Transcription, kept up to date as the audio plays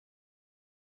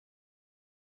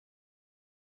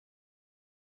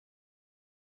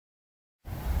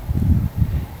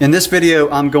In this video,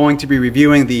 I'm going to be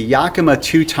reviewing the Yakima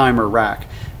TwoTimer rack.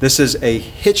 This is a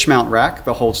hitch mount rack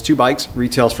that holds 2 bikes,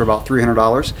 retails for about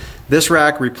 $300. This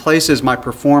rack replaces my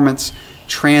Performance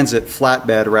Transit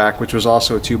flatbed rack, which was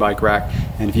also a 2-bike rack.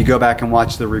 And if you go back and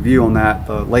watch the review on that,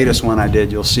 the latest one I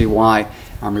did, you'll see why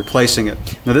I'm replacing it.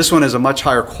 Now this one is a much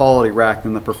higher quality rack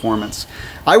than the Performance.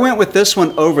 I went with this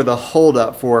one over the Hold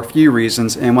Up for a few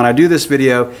reasons, and when I do this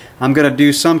video, I'm going to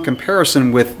do some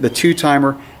comparison with the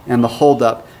TwoTimer and the Hold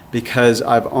Up, because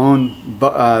I've owned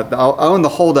the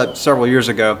Hold Up several years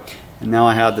ago, and now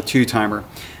I have the TwoTimer.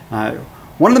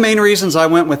 One of the main reasons I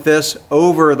went with this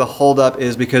over the Hold Up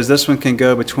is because this one can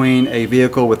go between a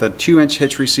vehicle with a 2-inch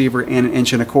hitch receiver and an 1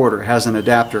 1/4. It has an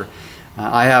adapter.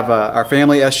 I have our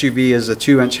family SUV is a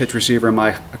 2-inch hitch receiver, and my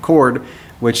Accord,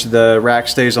 which the rack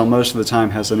stays on most of the time,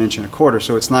 has an 1 1/4.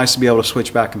 So it's nice to be able to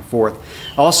switch back and forth.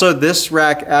 Also, this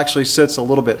rack actually sits a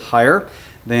little bit higher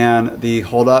than the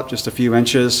Hold Up, just a few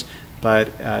inches, but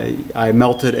I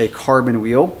melted a carbon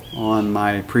wheel on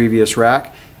my previous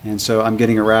rack, and so I'm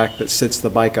getting a rack that sits the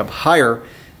bike up higher,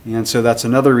 and so that's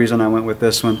another reason I went with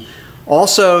this one.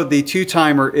 Also, the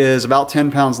TwoTimer is about 10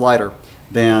 pounds lighter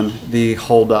than the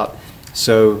Hold Up,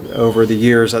 so over the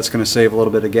years that's going to save a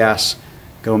little bit of gas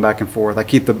going back and forth. I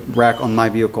keep the rack on my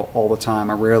vehicle all the time.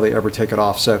 I rarely ever take it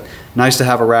off. So nice to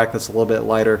have a rack that's a little bit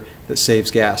lighter that saves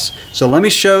gas. So let me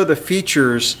show the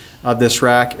features of this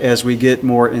rack as we get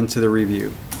more into the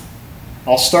review.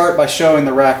 I'll start by showing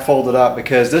the rack folded up,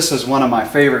 because this is one of my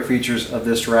favorite features of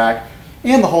this rack,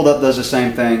 and the Hold Up does the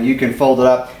same thing. You can fold it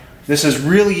up. This is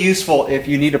really useful if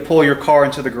you need to pull your car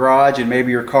into the garage and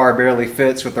maybe your car barely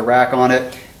fits with the rack on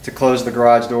it, to close the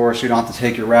garage door so you don't have to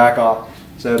take your rack off.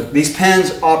 So these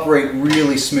pins operate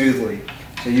really smoothly.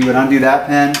 So you would undo that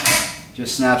pin,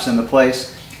 just snaps into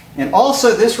place. And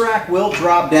also this rack will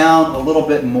drop down a little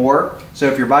bit more. So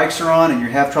if your bikes are on and you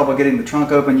have trouble getting the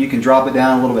trunk open, you can drop it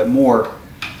down a little bit more.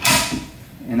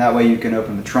 And that way you can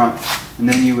open the trunk. And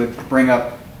then you would bring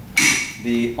up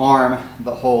the arm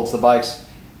that holds the bikes,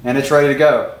 and it's ready to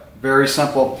go. Very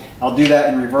simple. I'll do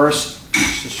that in reverse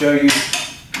to show you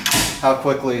how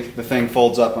quickly the thing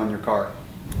folds up on your car.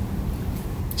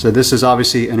 So this is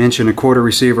obviously an 1 1/4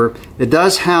 receiver. It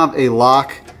does have a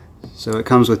lock, so it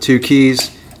comes with 2 keys,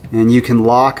 and you can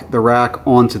lock the rack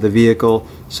onto the vehicle,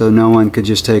 so no one could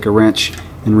just take a wrench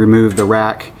and remove the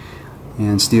rack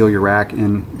and steal your rack,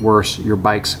 and worse, your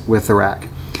bikes with the rack.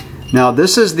 Now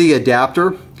this is the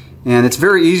adapter, and it's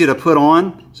very easy to put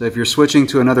on. So if you're switching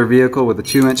to another vehicle with a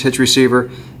 2-inch hitch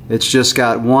receiver, it's just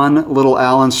got one little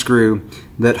Allen screw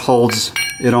that holds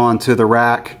it onto the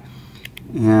rack,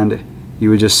 and you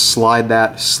would just slide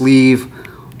that sleeve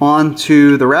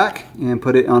onto the rack and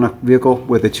put it on a vehicle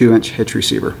with a 2-inch hitch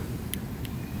receiver.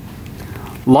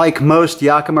 Like most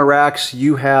Yakima racks,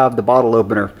 you have the bottle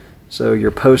opener, so your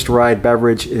post-ride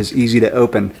beverage is easy to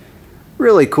open.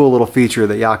 Really cool little feature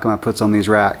that Yakima puts on these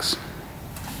racks.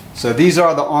 So these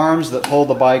are the arms that hold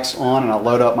the bikes on, and I'll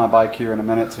load up my bike here in a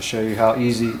minute to show you how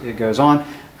easy it goes on.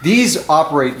 These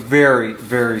operate very,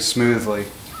 very smoothly.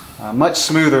 Much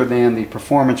smoother than the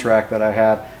Performance rack that I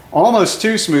had. Almost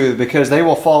too smooth, because they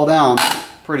will fall down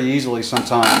pretty easily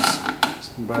sometimes,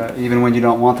 but even when you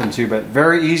don't want them to. But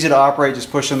very easy to operate,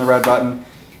 just push in the red button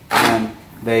and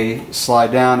they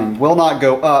slide down, and will not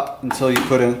go up until you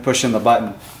push in the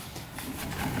button.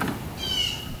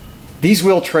 These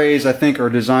wheel trays, I think, are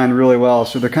designed really well,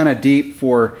 so they're kind of deep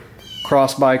for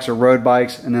cross bikes or road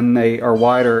bikes, and then they are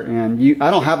wider. And I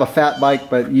don't have a fat bike,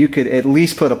 but you could at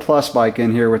least put a plus bike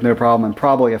in here with no problem, and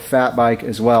probably a fat bike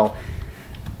as well.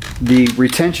 The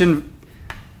retention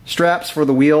straps for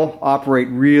the wheel operate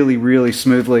really, really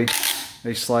smoothly.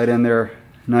 They slide in there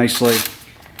nicely.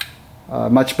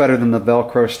 Much better than the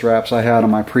Velcro straps I had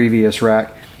on my previous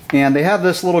rack. And they have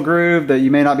this little groove that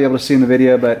you may not be able to see in the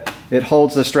video, but it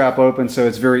holds the strap open, so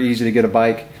it's very easy to get a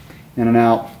bike in and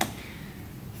out.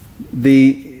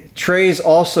 The trays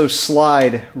also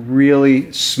slide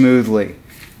really smoothly.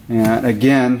 And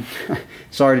again,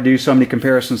 sorry to do so many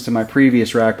comparisons to my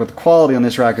previous rack, but the quality on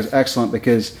this rack is excellent,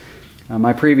 because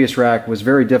my previous rack was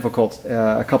very difficult,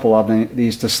 a couple of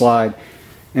these to slide.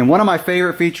 And one of my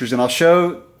favorite features, and I'll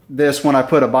show this when I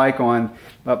put a bike on,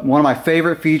 but one of my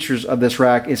favorite features of this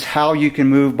rack is how you can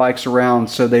move bikes around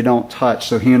so they don't touch,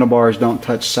 so handlebars don't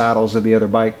touch saddles of the other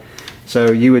bike.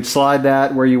 So you would slide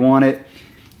that where you want it,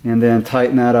 and then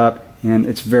tighten that up, and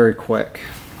it's very quick.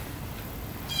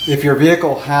 If your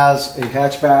vehicle has a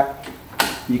hatchback,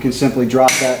 you can simply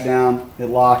drop that down, it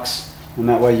locks, and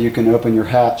that way you can open your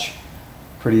hatch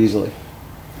pretty easily.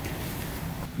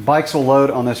 Bikes will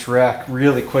load on this rack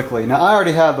really quickly. Now I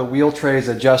already have the wheel trays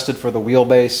adjusted for the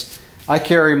wheelbase, I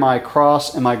carry my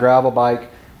cross and my gravel bike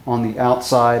on the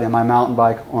outside and my mountain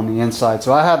bike on the inside.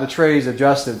 So I have the trays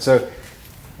adjusted. So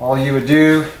all you would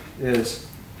do is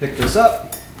pick this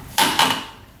up,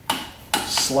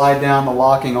 slide down the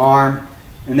locking arm,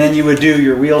 and then you would do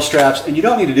your wheel straps. And you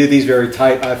don't need to do these very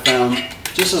tight, I've found,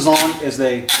 just as long as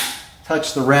they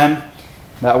touch the rim.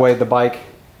 That way the bike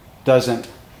doesn't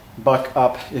buck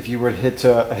up if you were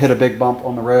to hit a big bump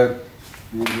on the road.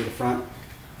 And then do the front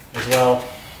as well.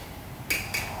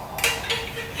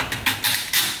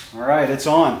 All right, it's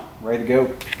on, ready to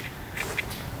go.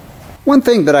 One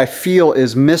thing that I feel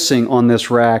is missing on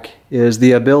this rack is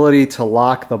the ability to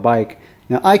lock the bike.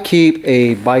 Now I keep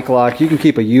a bike lock. You can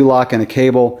keep a U-lock and a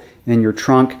cable in your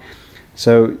trunk.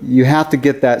 So you have to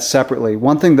get that separately.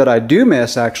 One thing that I do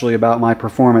miss actually about my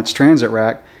performance transit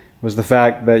rack was the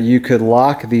fact that you could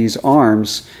lock these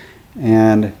arms,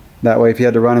 and that way if you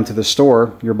had to run into the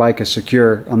store, your bike is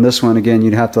secure. On this one, again,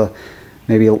 you'd have to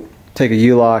maybe take a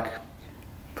U-lock,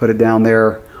 put it down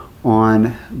there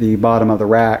on the bottom of the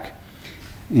rack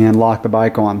and lock the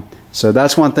bike on. So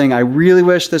that's one thing I really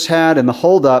wish this had, and the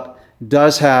hold-up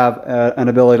does have an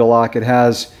ability to lock. It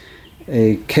has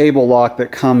a cable lock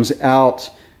that comes out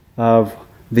of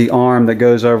the arm that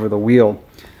goes over the wheel.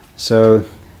 So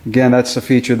again, that's a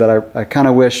feature that I kind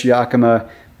of wish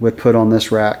Yakima would put on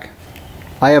this rack.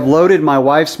 I have loaded my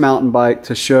wife's mountain bike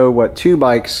to show what two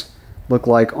bikes look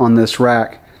like on this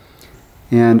rack.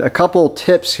 And a couple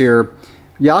tips here.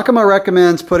 Yakima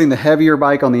recommends putting the heavier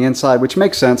bike on the inside, which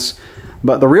makes sense,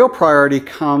 but the real priority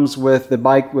comes with the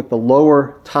bike with the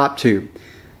lower top tube.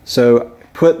 So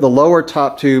put the lower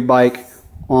top tube bike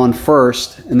on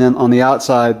first, and then on the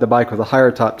outside the bike with a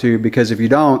higher top tube, because if you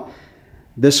don't,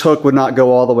 this hook would not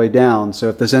go all the way down. So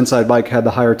if this inside bike had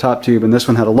the higher top tube and this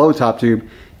one had a low top tube,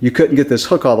 you couldn't get this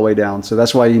hook all the way down. So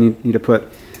that's why you need to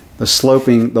put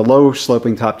the low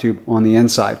sloping top tube on the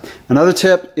inside. Another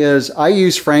tip is I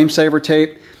use frame saver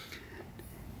tape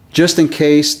just in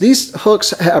case. These hooks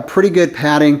have pretty good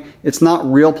padding. It's not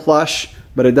real plush,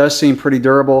 but it does seem pretty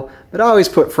durable. But I always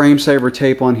put frame saver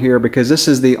tape on here because this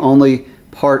is the only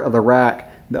part of the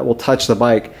rack that will touch the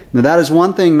bike. Now that is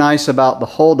one thing nice about the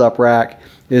hold-up rack,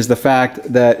 is the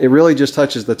fact that it really just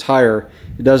touches the tire.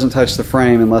 It doesn't touch the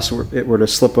frame unless it were to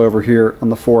slip over here on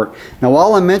the fork. Now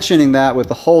while I'm mentioning that with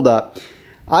the hold-up,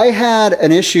 I had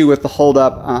an issue with the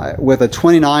hold-up with a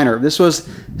 29er. This was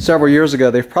several years ago.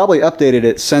 They've probably updated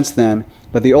it since then,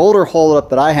 but the older hold-up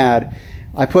that I had,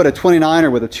 I put a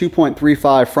 29er with a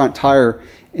 2.35 front tire,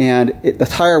 and the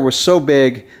tire was so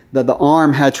big that the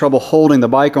arm had trouble holding the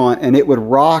bike on, and it would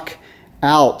rock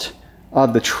out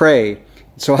of the tray.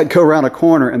 So I'd go around a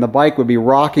corner and the bike would be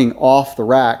rocking off the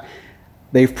rack.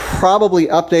 They've probably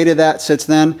updated that since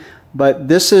then, but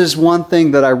this is one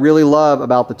thing that I really love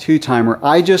about the TwoTimer.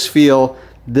 I just feel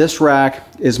this rack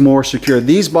is more secure.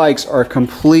 These bikes are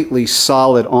completely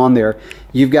solid on there.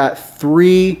 You've got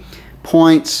 3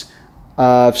 points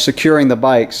of securing the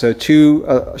bike. So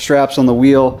 2 straps on the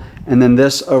wheel and then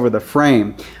this over the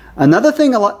frame. Another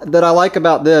thing that I like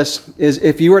about this is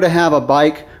if you were to have a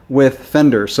bike with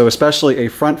fenders, so especially a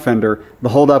front fender, the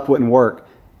hold-up wouldn't work.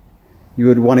 You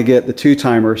would want to get the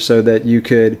TwoTimer so that you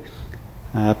could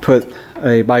put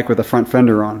a bike with a front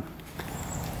fender on.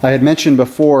 I had mentioned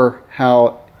before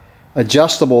how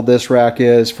adjustable this rack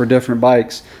is for different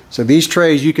bikes. So these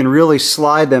trays, you can really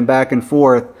slide them back and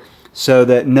forth so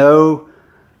that no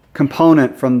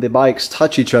component from the bikes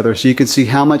touch each other. So you can see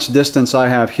how much distance I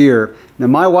have here. Now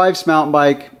my wife's mountain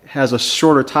bike has a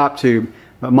shorter top tube,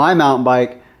 but my mountain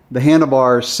bike, the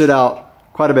handlebars sit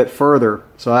out quite a bit further.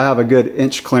 So I have a good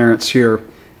inch clearance here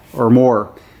or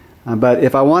more. But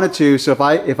if I wanted to, so if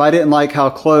I didn't like how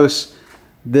close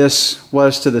this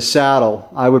was to the saddle,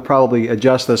 I would probably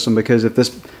adjust this one, because if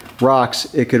this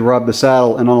rocks, it could rub the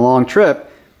saddle, and on a long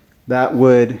trip, that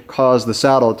would cause the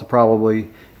saddle to probably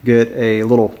get a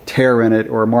little tear in it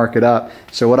or mark it up.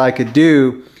 So what I could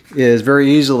do is very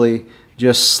easily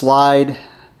just slide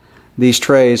these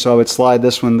trays. So I would slide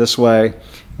this one this way,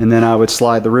 and then I would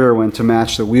slide the rear one to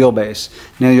match the wheelbase.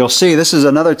 Now you'll see, this is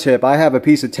another tip. I have a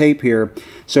piece of tape here.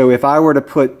 So if I were to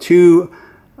put 2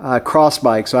 cross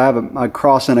bikes, so I have a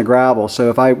cross and a gravel,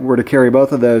 so if I were to carry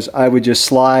both of those, I would just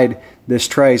slide this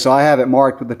tray. So I have it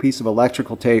marked with a piece of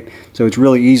electrical tape, so it's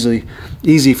really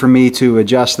easy for me to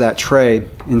adjust that tray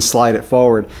and slide it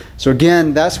forward. So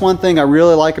again, that's one thing I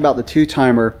really like about the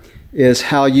TwoTimer, is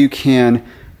how you can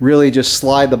really just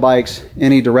slide the bikes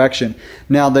any direction.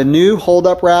 Now the new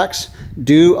hold-up racks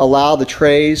do allow the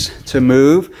trays to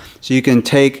move, so you can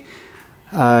take,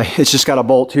 it's just got a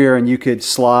bolt here, and you could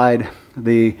slide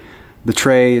the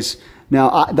trays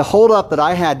Now, the hold-up that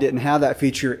I had didn't have that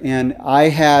feature, and I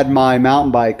had my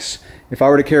mountain bikes. If I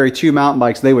were to carry 2 mountain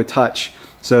bikes, they would touch.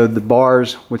 So the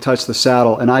bars would touch the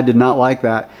saddle, and I did not like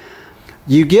that.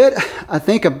 You get, I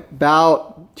think,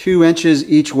 about 2 inches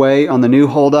each way on the new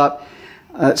hold-up.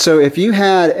 So if you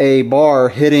had a bar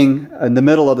hitting in the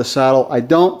middle of the saddle, I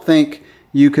don't think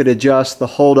you could adjust the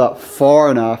hold-up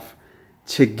far enough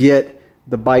to get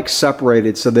the bike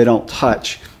separated so they don't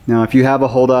touch. Now, if you have a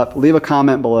hold-up, leave a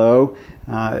comment below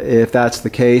if that's the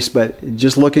case, but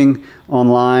just looking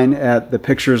online at the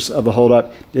pictures of the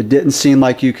hold-up, it didn't seem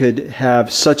like you could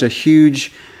have such a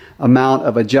huge amount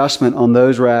of adjustment on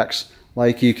those racks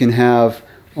like you can have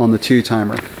on the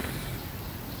two-timer.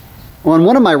 On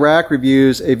one of my rack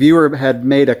reviews, a viewer had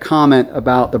made a comment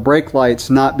about the brake lights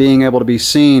not being able to be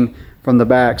seen from the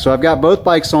back. So I've got both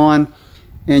bikes on,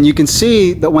 and you can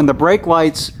see that when the brake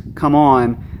lights come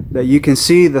on, that you can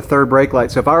see the third brake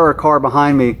light. So if I were a car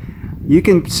behind me, you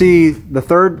can see the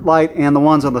third light and the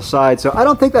ones on the side. So I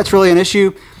don't think that's really an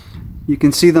issue. You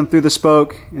can see them through the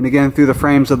spoke and again through the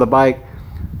frames of the bike.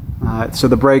 So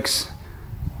the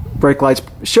brake lights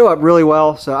show up really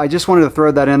well. So I just wanted to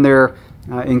throw that in there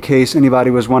in case anybody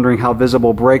was wondering how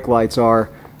visible brake lights are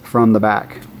from the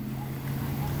back.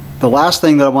 The last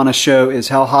thing that I want to show is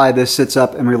how high this sits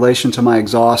up in relation to my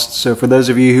exhaust. So for those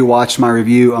of you who watched my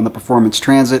review on the Performance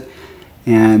Transit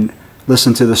and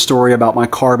listened to the story about my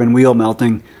carbon wheel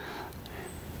melting,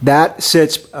 that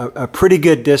sits a pretty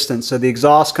good distance. So the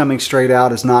exhaust coming straight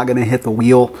out is not going to hit the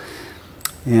wheel.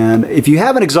 And if you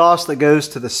have an exhaust that goes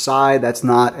to the side, that's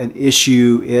not an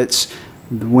issue. It's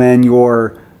when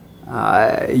your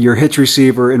hitch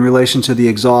receiver in relation to the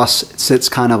exhaust sits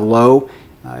kind of low.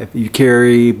 If you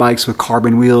carry bikes with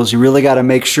carbon wheels, you really got to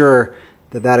make sure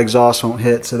that that exhaust won't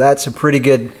hit. So that's a pretty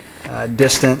good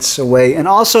distance away. And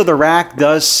also the rack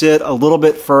does sit a little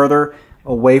bit further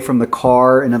away from the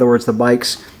car. In other words, the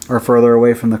bikes are further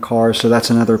away from the car, so that's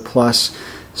another plus.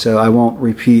 So I won't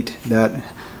repeat that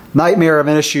nightmare of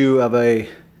an issue of a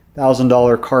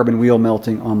 $1,000 carbon wheel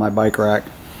melting on my bike rack.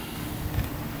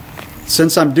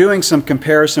 Since I'm doing some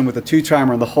comparison with the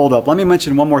two-timer and the hold-up, let me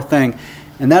mention one more thing.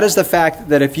 And that is the fact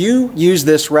that if you use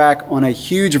this rack on a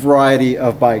huge variety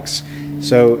of bikes,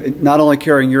 so not only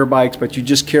carrying your bikes, but you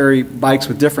just carry bikes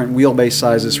with different wheelbase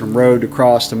sizes from road to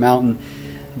cross to mountain,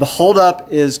 the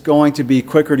hold-up is going to be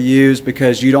quicker to use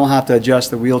because you don't have to adjust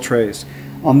the wheel trays.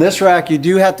 On this rack, you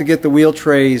do have to get the wheel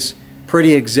trays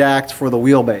pretty exact for the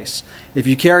wheelbase. If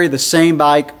you carry the same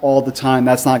bike all the time,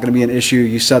 that's not going to be an issue.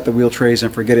 You set the wheel trays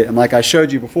and forget it. And like I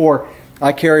showed you before,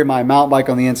 I carry my mountain bike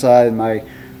on the inside and my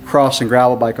cross and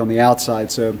gravel bike on the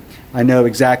outside, so I know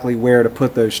exactly where to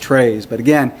put those trays. But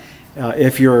again,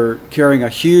 if you're carrying a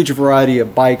huge variety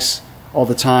of bikes all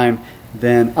the time,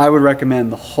 then I would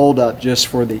recommend the hold-up just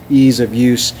for the ease of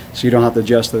use so you don't have to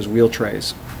adjust those wheel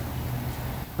trays.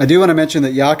 I do want to mention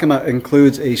that Yakima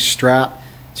includes a strap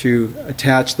to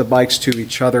attach the bikes to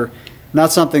each other.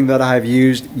 Not something that I've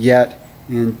used yet,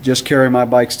 and just carrying my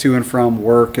bikes to and from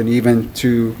work and even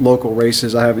to local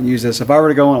races, I haven't used this. If I were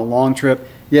to go on a long trip,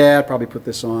 yeah, I'd probably put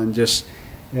this on just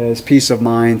as peace of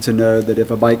mind to know that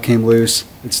if a bike came loose,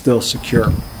 it's still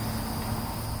secure.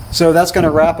 So that's going to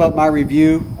wrap up my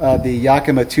review of the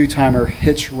Yakima two-timer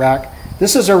hitch rack.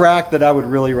 This is a rack that I would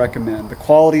really recommend. The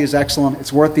quality is excellent.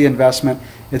 It's worth the investment.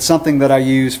 It's something that I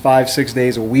use 5-6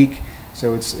 days a week.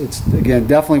 So it's again,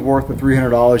 definitely worth the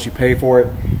 $300 you pay for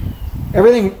it.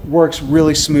 Everything works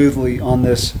really smoothly on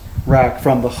this rack,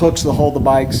 from the hooks that hold the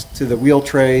bikes to the wheel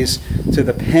trays to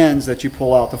the pins that you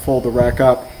pull out to fold the rack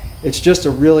up. It's just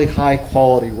a really high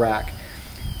quality rack.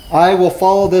 I will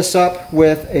follow this up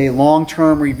with a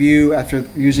long-term review after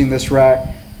using this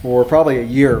rack for probably a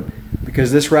year,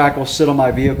 because this rack will sit on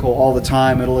my vehicle all the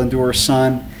time. It'll endure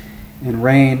sun and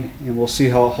rain, and we'll see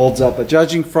how it holds up. But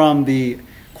judging from the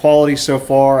quality so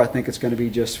far, I think it's going to be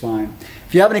just fine.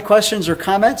 If you have any questions or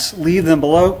comments, leave them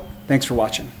below. Thanks for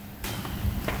watching.